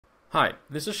Hi,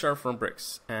 this is Shar from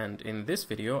Bricks, and in this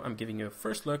video I'm giving you a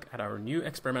first look at our new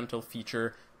experimental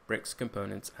feature, Bricks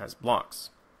Components as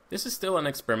Blocks. This is still an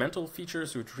experimental feature,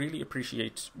 so we'd really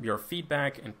appreciate your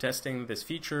feedback in testing this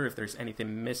feature. If there's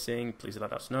anything missing, please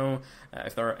let us know.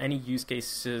 If there are any use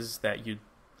cases that you'd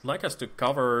like us to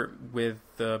cover with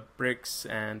the Bricks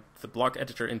and the block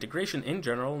editor integration in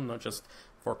general, not just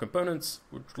for components,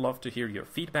 would love to hear your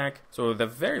feedback. So the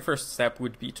very first step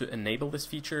would be to enable this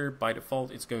feature. By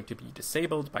default, it's going to be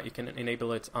disabled, but you can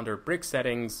enable it under Bricks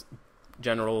Settings,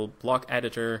 General, Block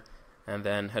Editor, and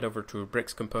then head over to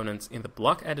Bricks Components in the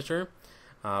Block Editor.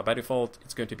 By default,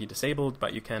 it's going to be disabled,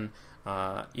 but you can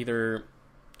either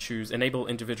choose Enable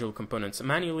Individual Components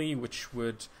manually, which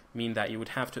would mean that you would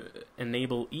have to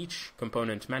enable each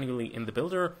component manually in the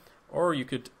builder, or you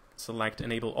could select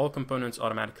Enable All Components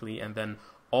automatically, and then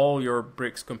all your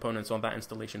Bricks components on that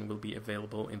installation will be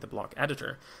available in the block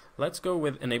editor. Let's go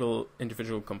with Enable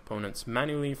Individual Components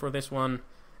manually for this one,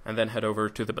 and then head over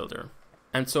to the builder.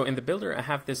 And so in the builder, I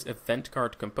have this event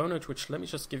card component, which let me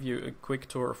just give you a quick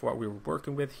tour of what we're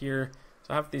working with here.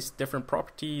 So I have these different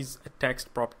properties: a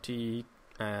text property,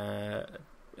 a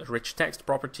rich text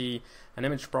property, an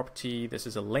image property, this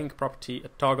is a link property, a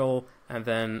toggle, and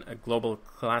then a global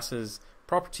classes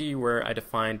property where I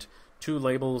defined two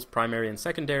labels, primary and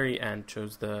secondary, and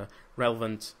chose the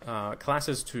relevant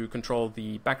classes to control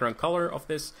the background color of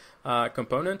this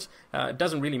component. It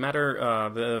doesn't really matter.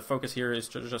 The focus here is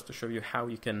just to show you how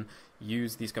you can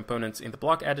use these components in the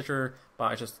block editor,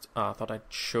 but I just thought I'd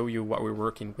show you what we're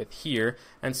working with here.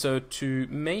 And so to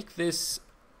make this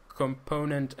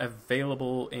component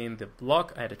available in the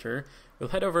block editor, we'll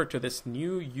head over to this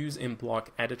new Use in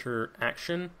Block Editor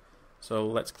action. So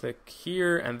let's click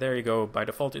here, and there you go. By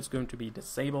default, it's going to be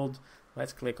disabled.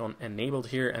 Let's click on Enabled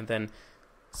here, and then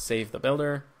save the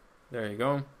builder. There you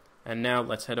go. And now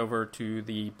let's head over to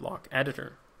the block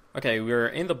editor. Okay, we're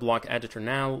in the block editor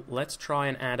now. Let's try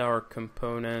and add our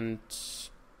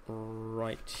component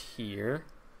right here.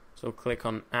 So click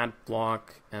on Add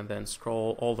Block, and then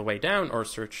scroll all the way down, or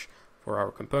search for our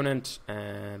component.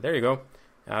 And there you go.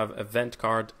 I have event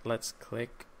card. Let's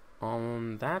click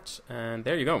on that, and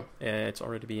there you go. It's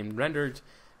already being rendered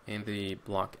in the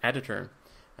block editor.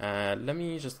 Let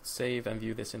me just save and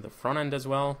view this in the front end as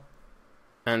well.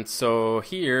 And so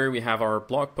here we have our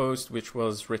blog post, which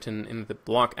was written in the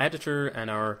block editor, and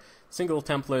our single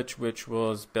template, which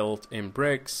was built in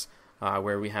Bricks,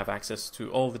 where we have access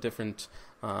to all the different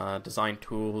design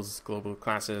tools, global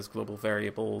classes, global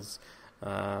variables,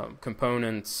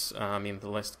 components. I mean, the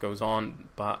list goes on,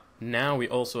 but now we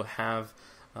also have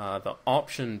the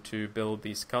option to build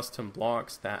these custom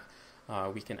blocks that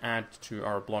we can add to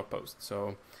our blog post.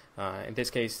 So in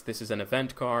this case, this is an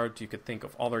event card. You could think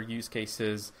of other use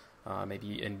cases,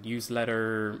 maybe a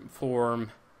newsletter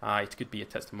form. It could be a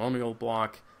testimonial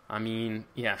block. I mean,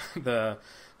 yeah, the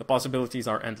possibilities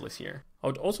are endless here. I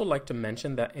would also like to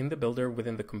mention that in the builder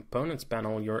within the components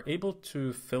panel, you're able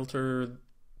to filter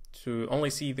to only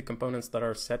see the components that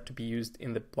are set to be used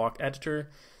in the block editor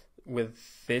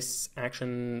with this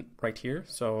action right here.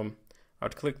 So I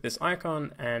would click this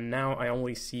icon, and now I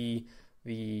only see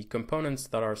the components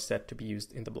that are set to be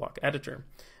used in the block editor.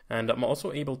 And I'm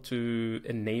also able to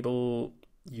enable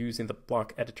use in the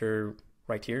block editor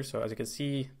right here. So as you can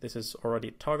see, this is already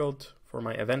toggled for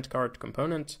my event card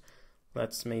component.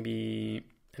 Let's maybe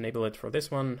enable it for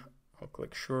this one. I'll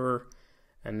click sure,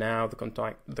 and now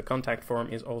the contact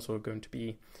form is also going to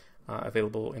be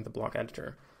available in the block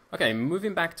editor. Okay,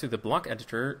 moving back to the block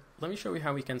editor, let me show you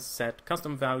how we can set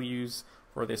custom values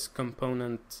for this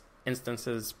component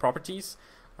instances properties.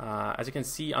 As you can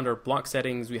see under block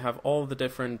settings, we have all the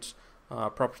different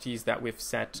properties that we've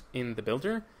set in the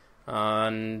builder.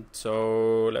 And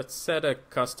so let's set a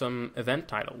custom event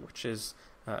title, which is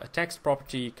a text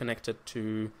property connected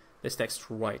to this text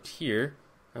right here.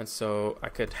 And so I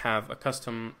could have a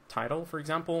custom title, for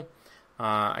example.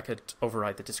 I could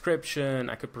override the description.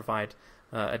 I could provide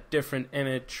a different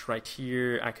image right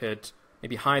here. I could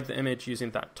maybe hide the image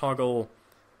using that toggle.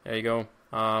 There you go.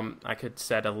 I could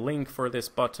set a link for this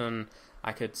button.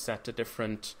 I could set a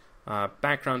different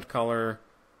background color.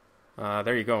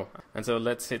 There you go. And so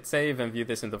let's hit save and view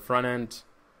this in the front end.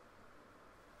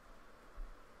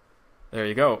 There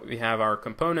you go. We have our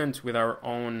component with our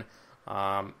own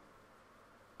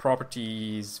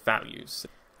properties values.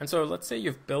 And so let's say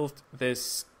you've built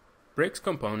this Bricks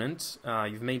component,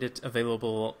 you've made it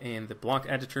available in the block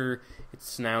editor.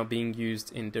 It's now being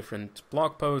used in different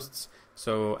blog posts.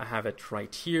 So I have it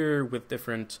right here with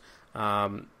different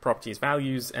properties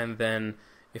values. And then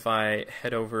if I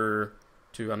head over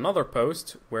to another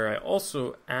post where I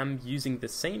also am using the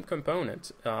same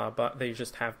component, but they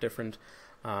just have different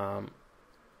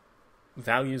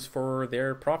values for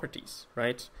their properties,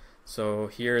 right? So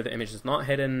here the image is not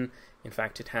hidden. In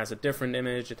fact, it has a different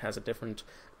image, it has a different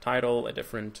title, a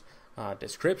different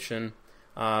description.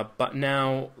 But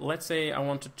now, let's say I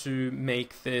wanted to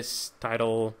make this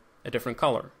title a different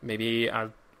color. Maybe I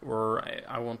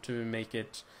want to make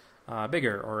it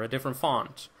bigger or a different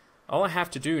font. All I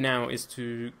have to do now is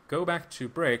to go back to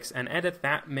Bricks and edit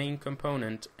that main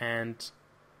component and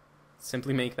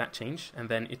simply make that change, and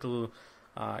then it'll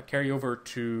carry over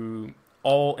to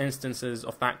all instances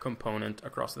of that component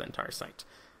across the entire site.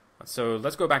 So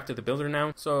let's go back to the builder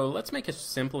now. So let's make a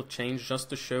simple change just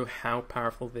to show how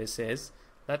powerful this is.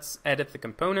 Let's edit the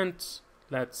component,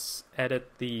 let's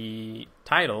edit the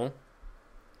title,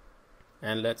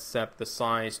 and let's set the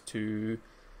size to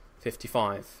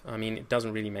 55. I mean, it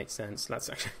doesn't really make sense. Let's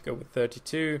actually go with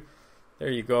 32. There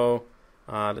you go.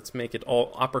 Let's make it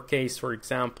all uppercase, for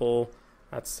example.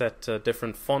 Let's set a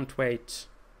different font weight,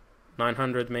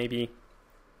 900 maybe.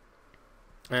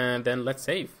 And then let's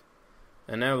save.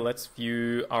 And now let's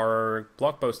view our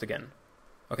blog post again.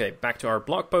 Okay, back to our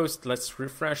blog post. Let's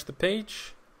refresh the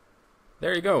page.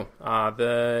 There you go.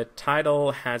 The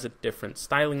title has a different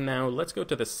styling now. Let's go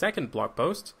to the second blog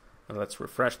post and let's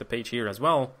refresh the page here as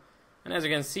well. And as you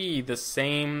can see, the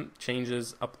same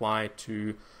changes apply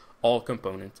to all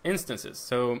component instances.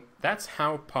 So that's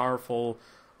how powerful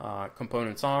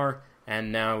components are.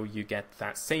 And now you get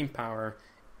that same power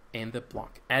in the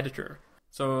block editor.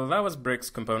 So that was Bricks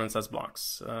components as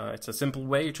blocks. It's a simple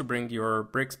way to bring your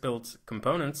Bricks built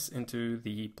components into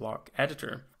the block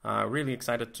editor. Really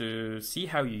excited to see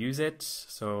how you use it.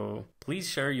 So please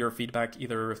share your feedback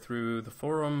either through the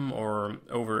forum or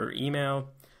over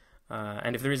email.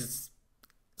 And if there is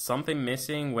something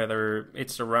missing, whether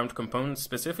it's around components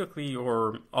specifically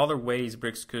or other ways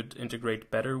Bricks could integrate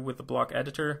better with the block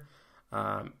editor,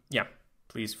 yeah,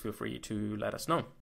 please feel free to let us know.